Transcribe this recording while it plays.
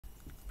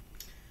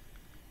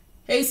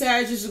Hey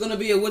Sag, this is going to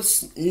be a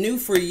what's new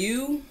for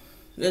you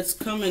that's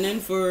coming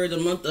in for the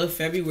month of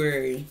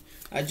February.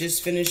 I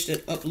just finished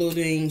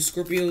uploading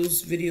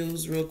Scorpio's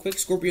videos real quick,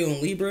 Scorpio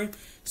and Libra.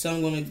 So I'm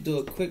going to do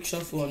a quick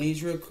shuffle on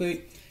these real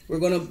quick. We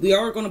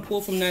are going to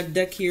pull from that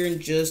deck here in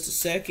just a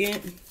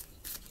second.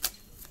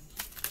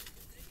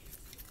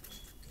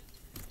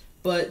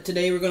 But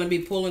today we're going to be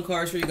pulling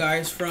cards for you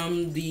guys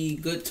from the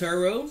Good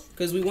Tarot,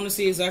 because we want to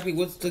see exactly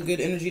what's the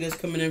good energy that's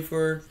coming in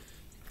for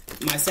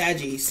my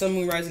Saggy, Sun,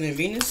 Moon, Rising, and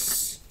Venus.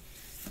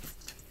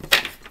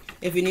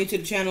 If you're new to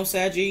the channel,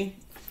 Saggy,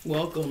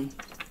 welcome.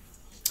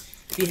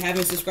 If you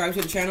haven't subscribed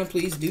to the channel,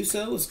 please do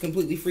so. It's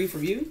completely free for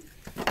you.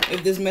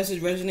 If this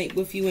message resonates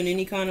with you in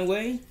any kind of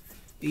way,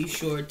 be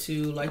sure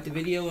to like the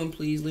video and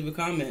please leave a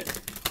comment.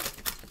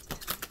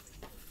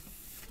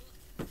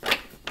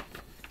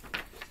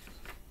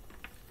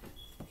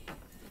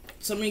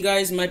 Some of you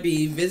guys might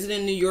be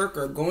visiting New York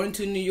or going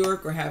to New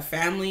York or have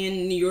family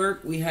in New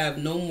York. We have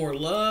No More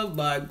Love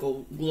by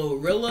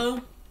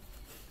Glorilla.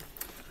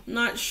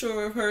 Not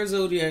sure of her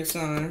zodiac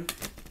sign,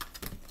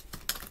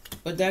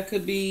 but that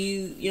could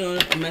be, you know,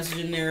 a message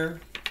in there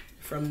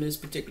from this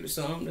particular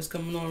song that's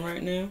coming on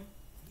right now.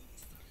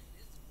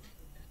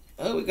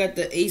 Oh, we got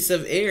the Ace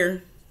of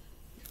Air.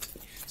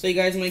 So you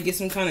guys might get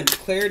some kind of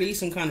clarity,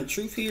 some kind of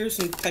truth here,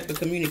 some type of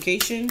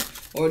communication.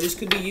 Or this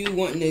could be you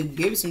wanting to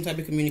give some type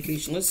of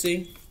communication. Let's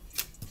see.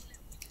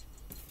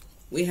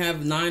 We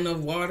have Nine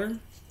of Water.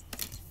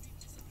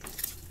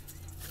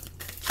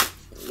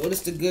 What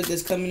is the good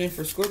that's coming in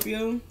for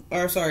Scorpio?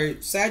 Or sorry,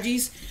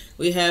 Saggies.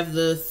 We have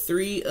the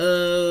Three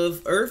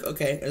of Earth.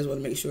 Okay, I just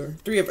want to make sure.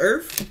 Three of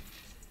Earth.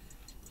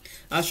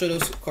 I'll show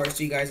those cards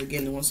to you guys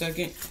again in 1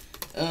 second.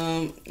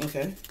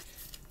 Okay.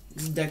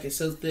 This deck is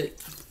so thick.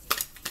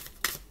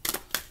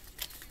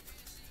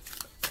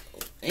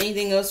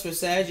 Anything else for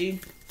Saggy?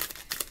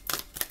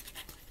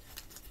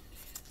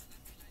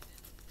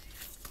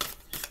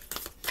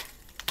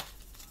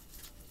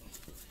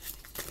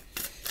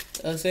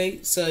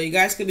 Okay, so you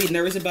guys could be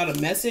nervous about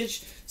a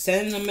message,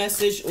 sending a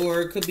message,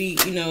 or it could be,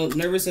 you know,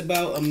 nervous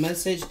about a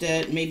message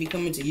that may be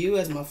coming to you,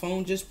 as my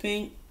phone just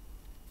pinged.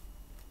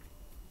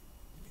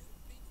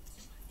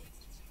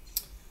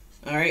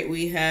 All right,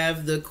 we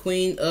have the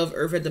Queen of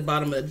Earth at the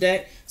bottom of the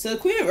deck. So the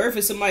Queen of Earth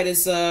is somebody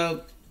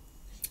that's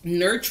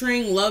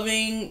nurturing,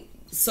 loving,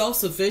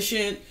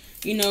 self-sufficient,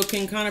 you know,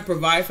 can kind of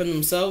provide for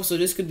themselves. So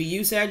this could be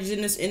you, Sagittarius,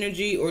 in this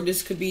energy, or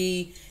this could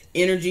be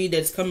energy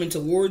that's coming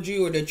towards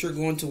you or that you're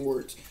going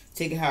towards.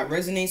 Take it how it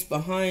resonates.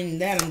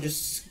 Behind that, I'm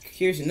just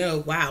curious to know.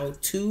 Wow,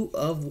 Two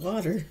of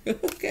Water.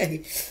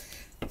 Okay.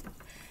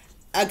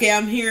 Okay,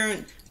 I'm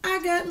hearing,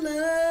 I got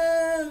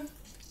love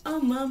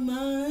on my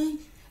mind.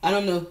 I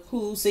don't know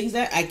who sings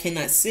that. I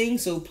cannot sing,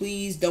 so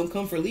please don't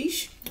come for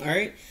leash. All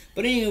right.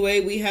 But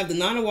anyway, we have the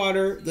Nine of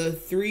Water, the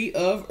Three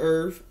of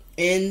Earth,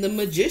 and the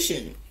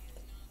Magician.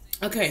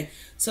 Okay,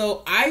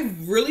 so I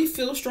really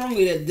feel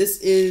strongly that this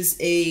is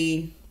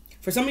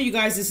for some of you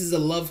guys, this is a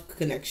love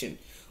connection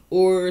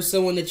or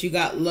someone that you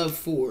got love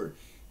for.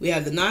 We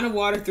have the Nine of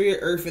Water, Three of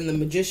Earth, and the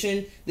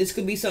Magician. This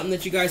could be something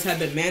that you guys have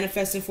been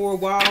manifesting for a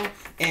while,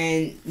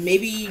 and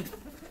maybe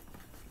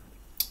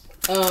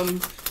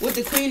with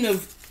the Queen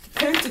of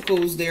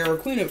Pentacles there, or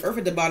Queen of Earth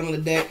at the bottom of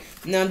the deck.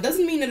 Now, it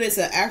doesn't mean that it's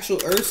an actual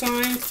earth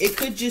sign. It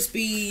could just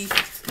be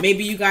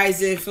maybe you guys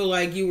didn't feel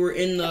like you were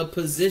in the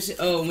position.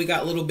 Oh, and we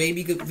got little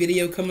baby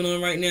video coming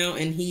on right now,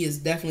 and he is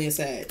definitely a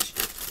Sag.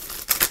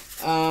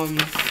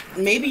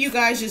 Maybe you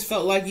guys just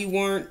felt like you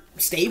weren't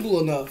stable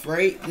enough,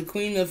 right? The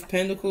Queen of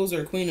Pentacles,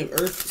 or Queen of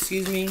Earth,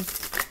 excuse me,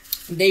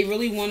 they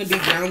really want to be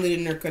grounded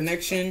in their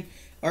connection,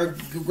 or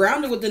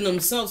grounded within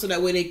themselves, so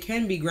that way they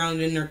can be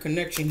grounded in their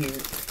connection here.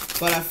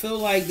 But I feel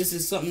like this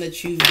is something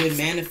that you've been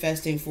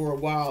manifesting for a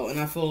while. And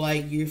I feel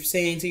like you're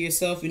saying to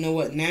yourself, you know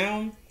what,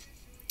 now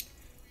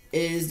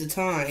is the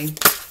time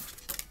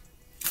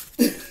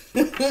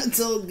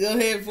to go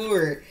ahead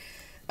forward.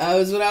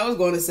 Is what I was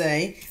going to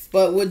say.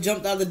 But what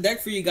jumped out of the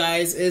deck for you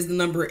guys is the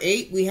number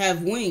 8. We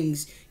have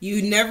wings.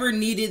 You never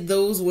needed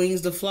those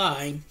wings to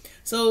fly.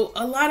 So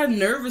a lot of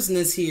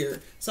nervousness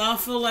here. So I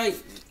feel like,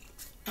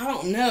 I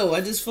don't know.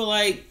 I just feel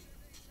like,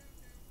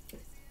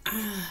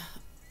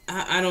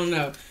 I don't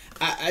know.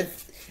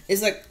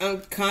 It's like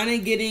I'm kind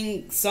of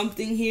getting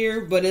something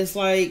here, but it's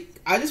like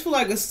I just feel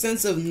like a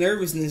sense of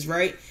nervousness,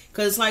 right?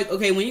 Because it's like,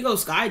 okay, when you go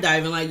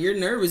skydiving, like, you're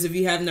nervous if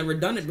you have never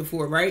done it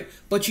before, right?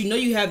 But you know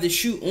you have the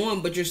chute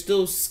on, but you're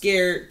still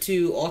scared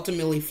to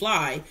ultimately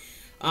fly.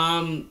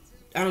 I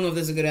don't know if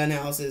that's a good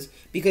analysis,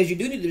 because you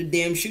do need the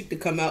damn chute to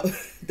come out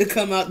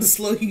to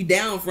slow you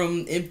down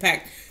from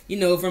impact, you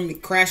know, from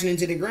crashing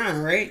into the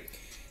ground, right?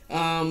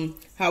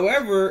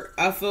 However,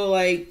 I feel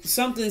like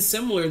something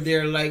similar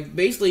there, like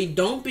basically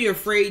don't be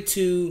afraid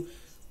to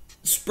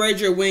spread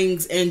your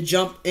wings and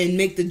jump and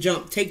make the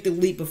jump, take the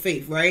leap of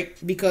faith, right?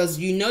 Because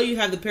you know you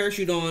have the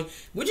parachute on,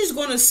 which is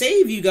going to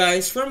save you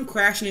guys from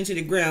crashing into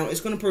the ground. It's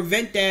going to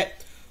prevent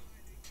that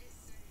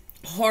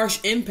harsh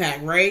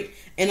impact, right?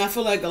 And I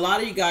feel like a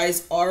lot of you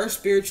guys are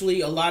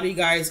spiritually, a lot of you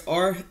guys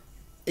are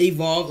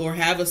evolved or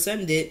have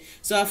ascended.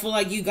 So I feel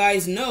like you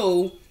guys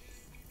know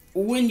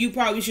when you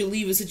probably should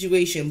leave a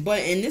situation.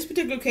 But in this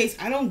particular case,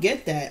 I don't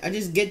get that. I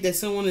just get that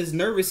someone is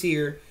nervous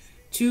here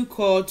to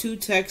call, to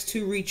text,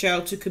 to reach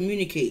out, to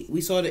communicate.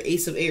 We saw the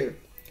Ace of Air.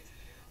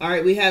 All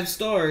right, we have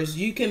stars.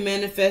 You can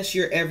manifest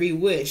your every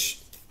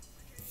wish.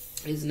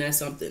 Isn't that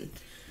something?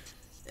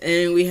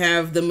 And we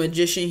have the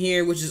Magician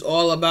here, which is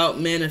all about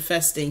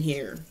manifesting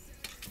here.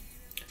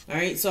 All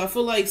right, so I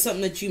feel like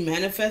something that you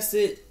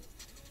manifested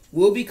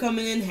will be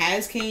coming in,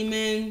 has came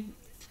in,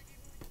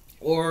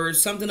 or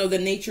something of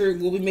that nature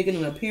will be making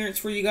an appearance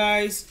for you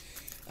guys.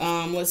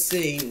 Let's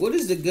see. What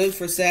is the good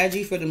for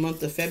Saggy for the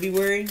month of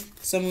February?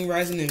 Sun, Moon,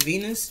 Rising, and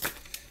Venus.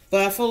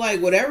 But I feel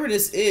like whatever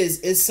this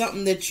is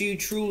something that you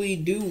truly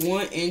do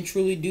want and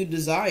truly do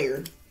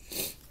desire.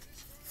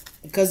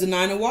 Because the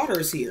Nine of Water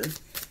is here.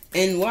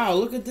 And wow,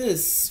 look at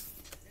this.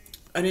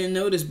 I didn't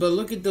notice, but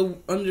look at the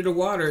under the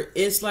water.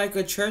 It's like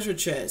a treasure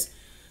chest.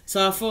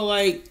 So I feel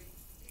like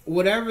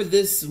whatever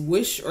this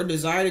wish or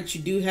desire that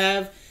you do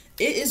have,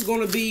 it is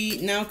going to be,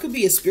 now it could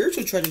be a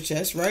spiritual treasure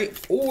chest, right?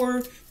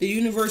 Or the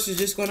universe is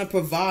just going to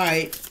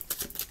provide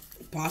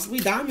possibly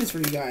diamonds for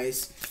you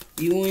guys.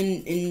 You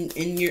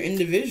in your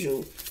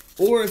individual.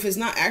 Or if it's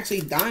not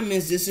actually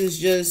diamonds, this is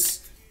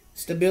just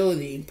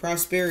stability,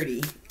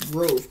 prosperity,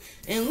 growth.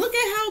 And look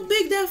at how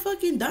big that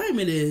fucking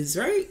diamond is,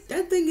 right?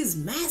 That thing is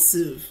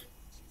massive.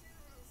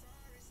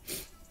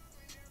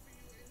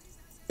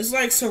 It's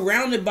like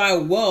surrounded by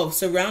wealth,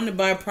 surrounded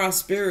by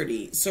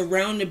prosperity,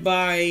 surrounded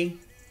by...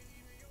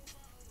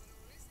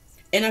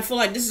 And I feel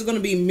like this is going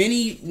to be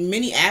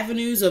many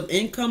avenues of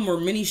income, or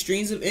many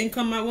streams of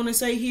income, I want to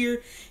say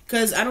here.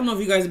 Because I don't know if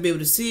you guys will be able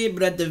to see it,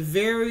 but at the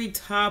very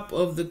top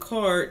of the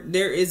card,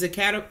 there is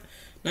a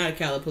not a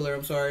caterpillar,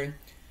 I'm sorry.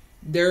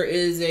 There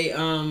is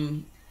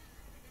a,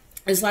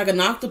 it's like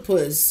an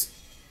octopus.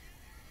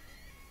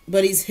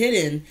 But he's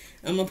hidden.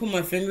 I'm going to put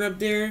my finger up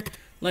there.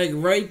 Like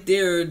right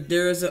there,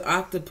 there's an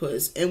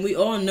octopus. And we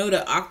all know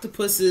that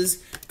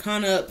octopuses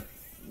kind of,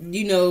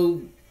 you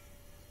know,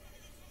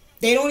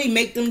 they don't even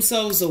make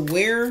themselves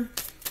aware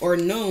or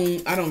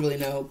known. I don't really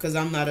know because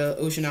I'm not an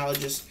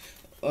oceanologist.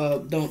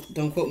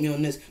 Don't quote me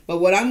on this. But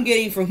what I'm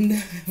getting from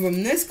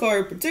this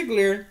card in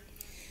particular,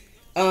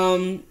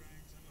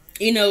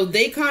 you know,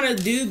 they kind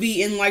of do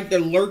be in like the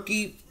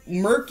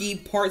murky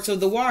parts of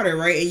the water,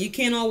 right? And you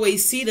can't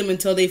always see them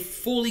until they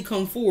fully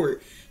come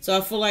forward. So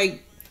I feel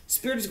like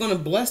Spirit is going to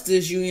bless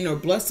this union or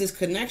bless this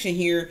connection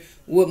here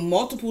with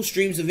multiple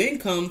streams of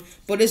income,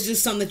 but it's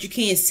just something that you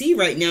can't see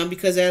right now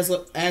because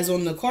as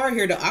on the card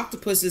here, the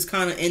octopus is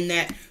kind of in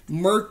that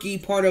murky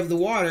part of the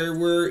water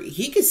where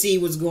he can see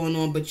what's going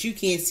on, but you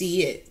can't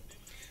see it.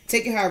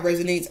 Take it how it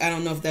resonates. I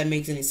don't know if that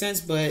makes any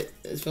sense, but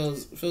it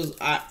feels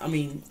I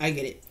mean, I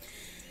get it.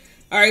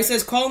 All right, it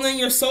says call in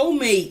your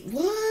soulmate.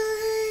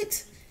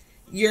 What?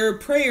 Your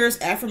prayers,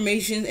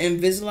 affirmations, and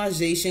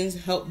visualizations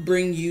help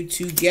bring you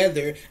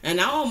together. And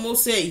I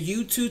almost said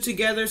you two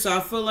together, so I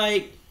feel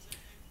like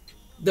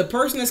the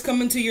person that's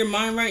coming to your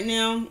mind right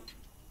now,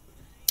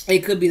 it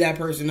could be that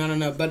person. I don't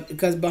know, but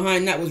because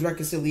behind that was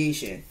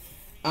reconciliation.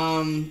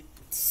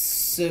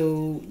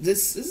 So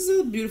this is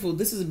a beautiful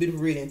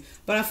reading.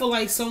 But I feel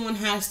like someone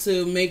has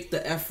to make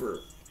the effort,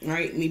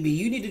 right? Maybe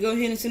you need to go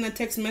ahead and send a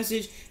text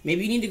message.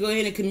 Maybe you need to go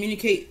ahead and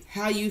communicate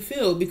how you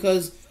feel,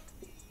 because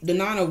the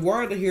Nine of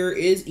Water here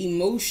is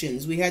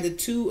emotions. We had the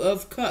Two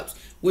of Cups,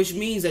 which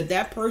means that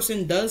that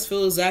person does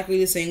feel exactly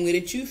the same way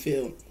that you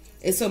feel.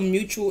 It's a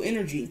mutual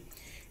energy.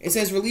 It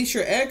says release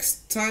your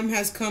ex. Time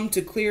has come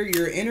to clear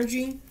your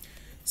energy.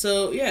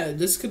 So yeah,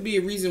 this could be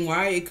a reason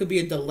why. It could be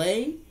a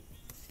delay.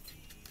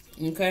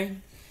 Okay.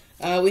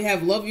 We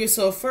have love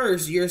yourself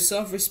first. Your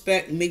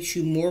self-respect makes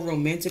you more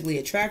romantically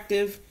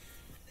attractive.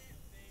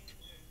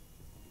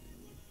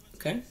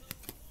 Okay.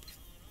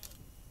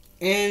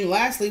 And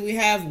lastly, we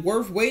have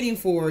worth waiting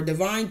for.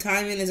 Divine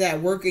timing is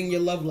at work in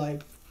your love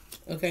life.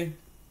 Okay.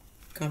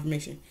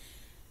 Confirmation.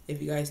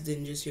 If you guys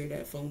didn't just hear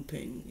that phone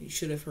ping, you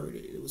should have heard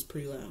it. It was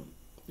pretty loud.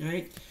 All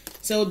right.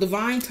 So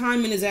divine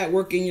timing is at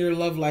work in your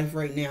love life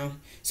right now.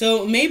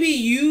 So maybe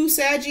you,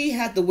 Saggy,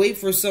 had to wait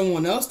for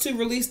someone else to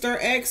release their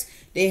ex.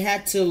 They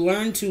had to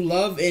learn to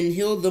love and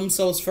heal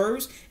themselves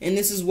first. And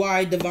this is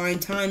why divine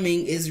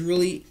timing is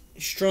really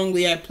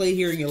strongly at play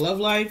here in your love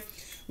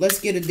life. Let's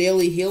get a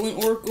daily healing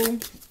oracle.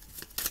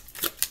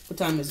 What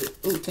time is it?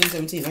 Oh,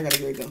 10:17. I gotta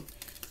get ready to go.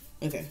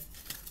 Okay.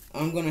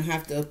 I'm gonna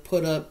have to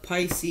put up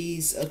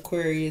Pisces,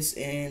 Aquarius,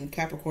 and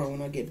Capricorn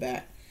when I get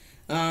back.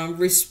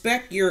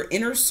 Respect your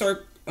inner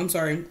circle. I'm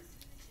sorry.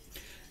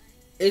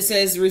 It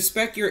says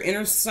respect your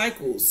inner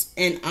cycles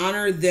and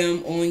honor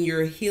them on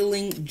your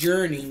healing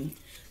journey.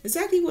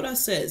 Exactly what I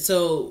said.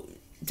 So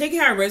take it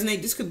how it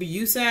resonates. This could be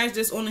you, Sag,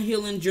 that's on a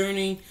healing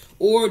journey,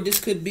 or this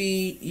could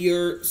be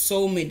your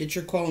soulmate that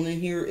you're calling in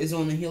here is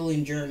on a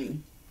healing journey.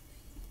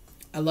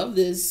 I love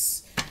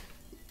this.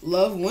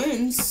 Love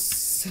wins.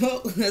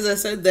 So, as I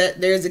said,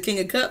 that there's the King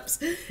of Cups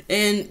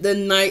and the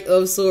Knight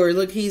of Swords.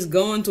 Look, he's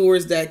going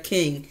towards that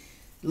king.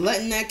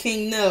 Letting that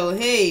king know,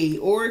 hey,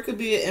 or it could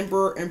be an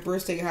emperor,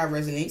 empress, take it how it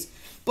resonates.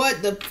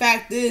 But the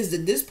fact is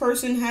that this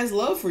person has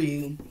love for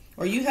you.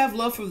 or you have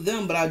love for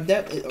them, but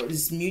or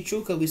it's mutual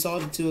because we saw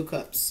the Two of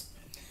Cups.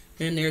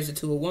 And there's the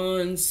Two of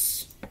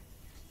Wands.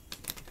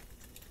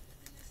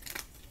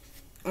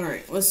 All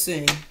right, let's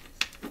see.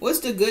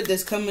 What's the good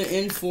that's coming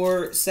in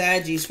for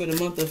Saggies for the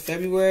month of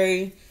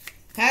February?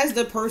 Has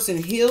the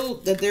person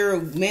healed that they're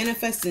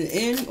manifesting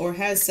in, or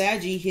has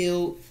Saggy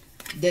healed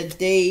that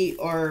they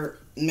are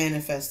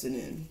manifesting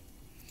in?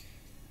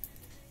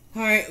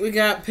 All right, we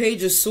got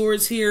Page of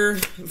Swords here.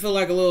 I feel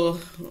like a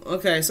little,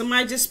 okay,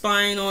 somebody just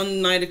spying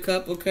on Knight of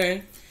Cup,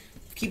 okay.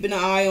 Keeping an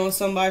eye on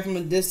somebody from a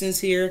distance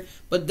here,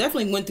 but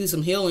definitely went through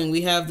some healing.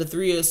 We have the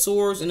Three of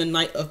Swords and the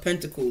Knight of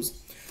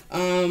Pentacles.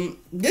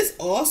 This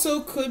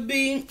also could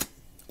be,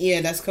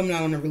 yeah, that's coming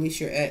out on the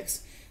Release Your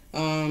Ex.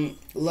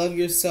 Love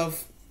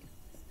yourself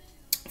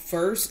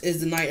first is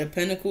the Knight of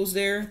Pentacles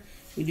there.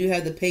 We do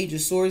have the Page of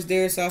Swords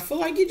there, so I feel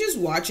like you're just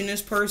watching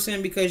this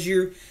person because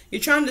you're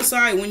trying to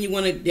decide when you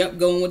want to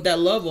go in with that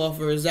love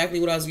offer. Exactly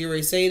what I was getting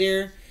ready to say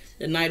there.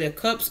 The Knight of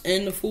Cups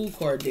and the Fool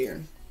card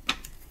there.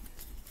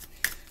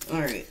 All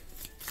right.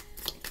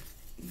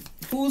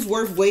 Who's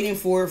worth waiting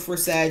for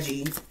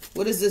Saggy?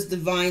 What is this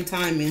divine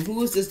timing?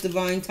 Who is this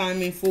divine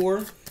timing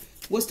for?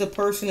 What's the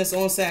person that's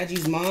on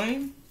Saggy's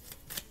mind?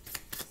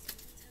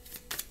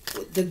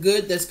 The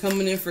good that's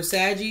coming in for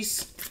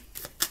Saggies.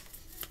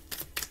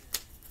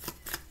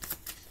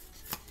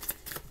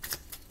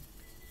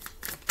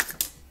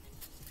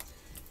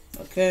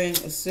 Okay,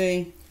 let's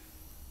see.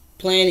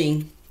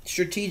 Planning.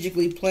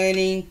 Strategically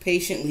planning.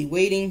 Patiently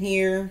waiting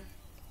here.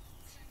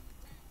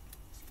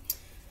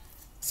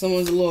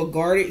 Someone's a little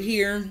guarded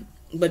here.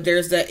 But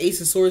there's that Ace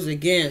of Swords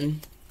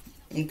again.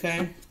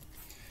 Okay.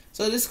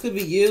 So this could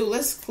be you.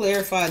 Let's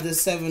clarify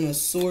this Seven of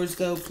Swords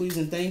though, please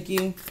and thank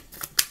you.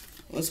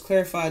 Let's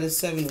clarify this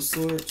Seven of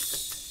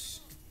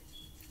Swords.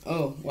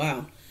 Oh,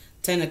 wow.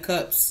 10 of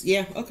Cups.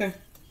 Yeah, okay.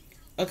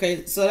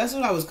 Okay, so that's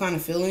what I was kind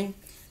of feeling.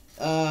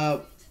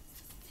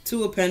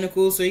 Two of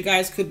Pentacles. So you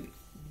guys could...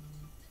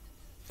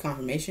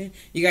 Confirmation.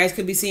 You guys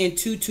could be seeing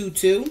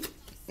 222.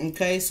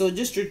 Okay, so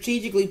just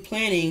strategically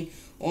planning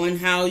on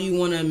how you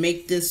want to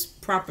make this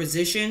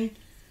proposition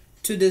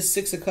to this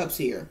Six of Cups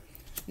here.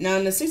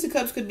 Now, the Six of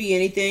Cups could be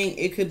anything.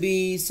 It could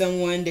be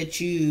someone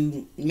that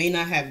you may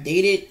not have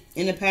dated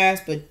in the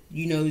past, but,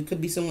 you know, it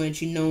could be someone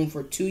that you've known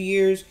for 2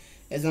 years,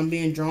 as I'm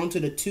being drawn to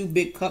the two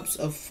big cups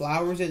of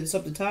flowers that's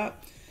up the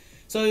top.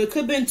 So it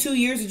could have been 2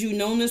 years that you've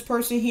known this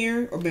person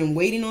here, or been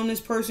waiting on this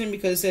person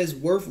because it says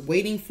worth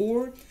waiting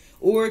for,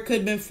 or it could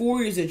have been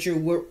 4 years that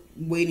you're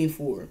waiting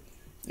for.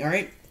 All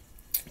right?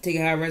 Take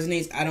it how it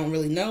resonates. I don't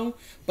really know.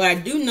 But I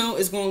do know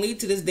it's going to lead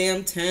to this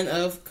damn 10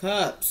 of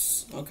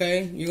Cups.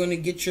 Okay? You're going to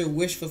get your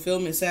wish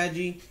fulfillment,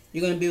 Saggy.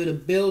 You're going to be able to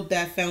build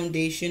that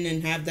foundation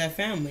and have that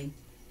family.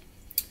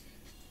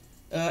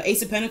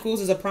 Ace of Pentacles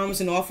is a promise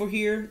and offer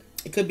here.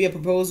 It could be a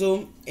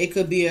proposal. It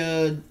could be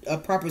a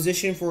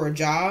proposition for a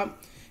job.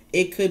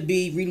 It could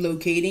be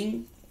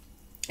relocating.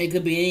 It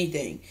could be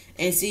anything.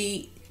 And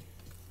see,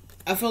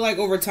 I feel like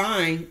over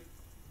time,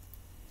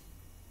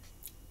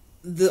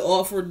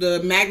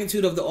 the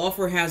magnitude of the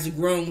offer has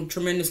grown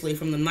tremendously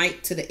from the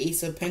Knight to the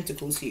Ace of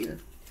Pentacles here.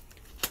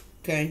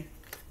 Okay.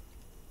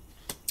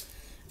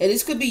 And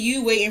this could be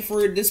you waiting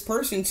for this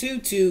person too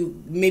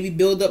to maybe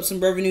build up some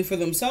revenue for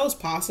themselves,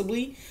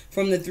 possibly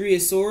from the Three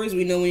of Swords.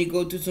 We know when you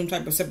go through some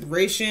type of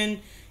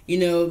separation, you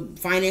know,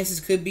 finances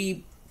could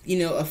be, you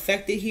know,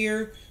 affected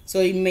here.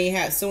 So you may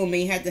have, someone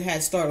may have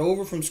to start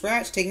over from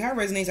scratch. Take how it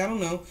resonates, I don't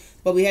know.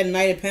 But we had a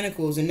Knight of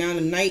Pentacles, and now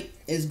the Knight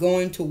is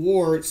going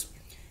towards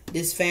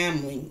this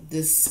family,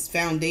 this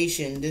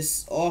foundation,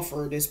 this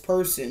offer, this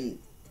person,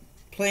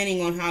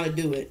 planning on how to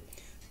do it,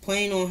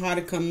 planning on how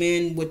to come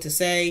in, what to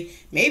say.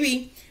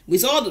 Maybe we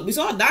saw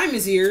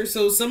diamonds here,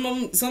 so some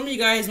of you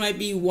guys might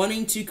be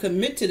wanting to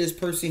commit to this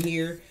person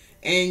here,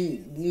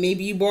 and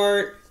maybe you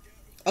bought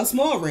a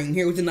small ring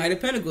here with the Knight of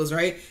Pentacles,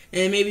 right?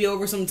 And maybe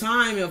over some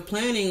time of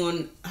planning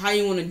on how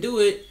you want to do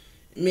it,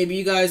 maybe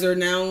you guys are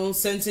now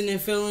sensing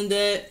and feeling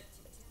that,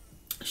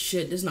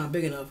 shit, this is not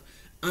big enough.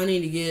 I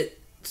need to get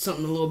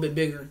something a little bit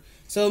bigger.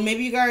 So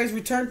maybe you guys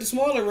returned the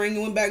smaller ring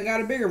and went back and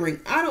got a bigger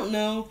ring. I don't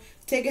know.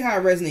 Take it how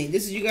it resonates.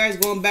 This is you guys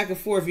going back and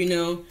forth, you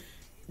know.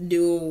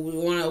 Do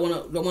I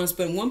want to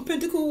spend 1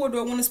 pentacle, or do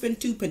I want to spend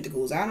 2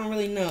 pentacles? I don't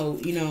really know,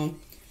 you know.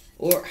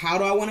 Or how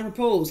do I want to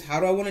propose? How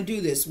do I want to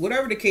do this?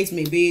 Whatever the case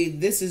may be,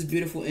 this is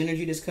beautiful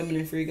energy that's coming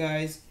in for you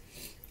guys.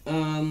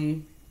 I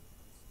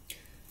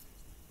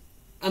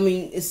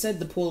mean, it said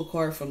to pull a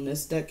card from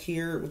this deck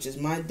here, which is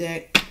my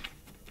deck.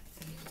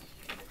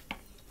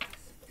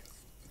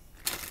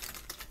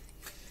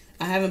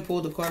 I haven't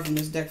pulled a card from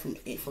this deck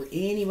for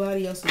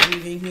anybody else's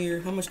reading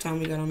here. How much time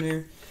we got on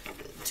there?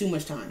 Too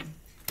much time.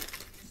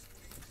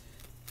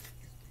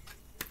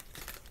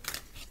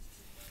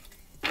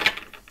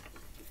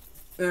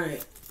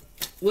 Alright.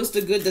 What's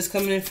the good that's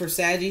coming in for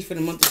Saggy for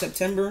the month of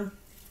September?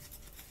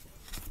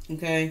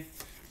 Okay.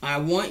 I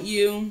want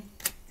you.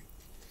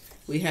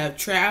 We have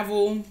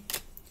travel.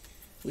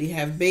 We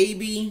have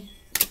baby.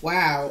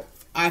 Wow.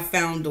 I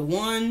found the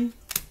one.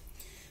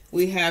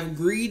 We have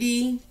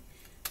greedy.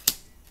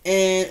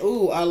 And,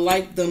 ooh, I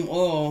like them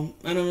all.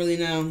 I don't really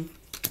know.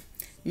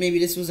 Maybe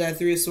this was that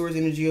Three of Swords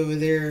energy over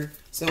there.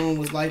 Someone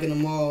was liking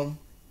them all.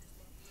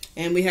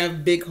 And we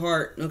have big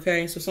heart,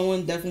 okay? So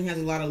someone definitely has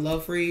a lot of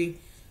love for you.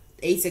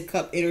 Ace of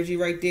Cup energy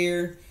right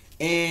there.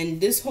 And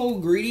this whole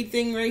greedy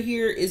thing right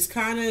here is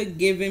kind of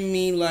giving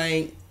me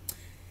like,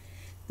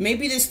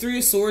 maybe this Three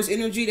of Swords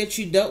energy that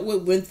you dealt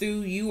with went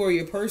through you or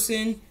your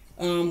person.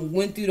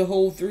 Went through the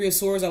whole Three of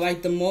Swords. I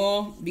like them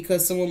all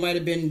because someone might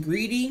have been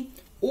greedy.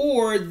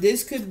 Or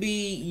this could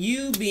be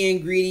you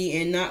being greedy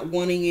and not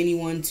wanting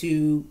anyone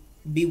to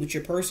be with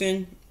your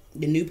person,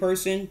 the new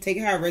person. Take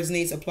it how it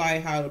resonates, apply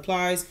it how it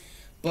applies.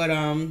 But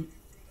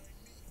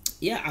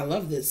yeah, I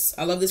love this.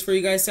 I love this for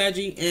you guys,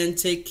 Saggy, and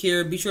take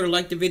care. Be sure to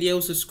like the video,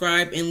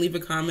 subscribe, and leave a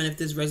comment if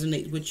this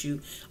resonates with you.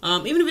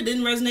 Even if it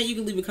didn't resonate, you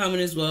can leave a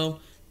comment as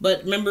well.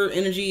 But remember,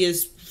 energy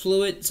is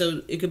fluid,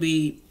 so it could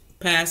be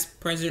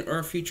past, present,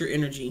 or future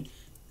energy.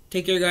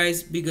 Take care,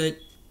 guys. Be good.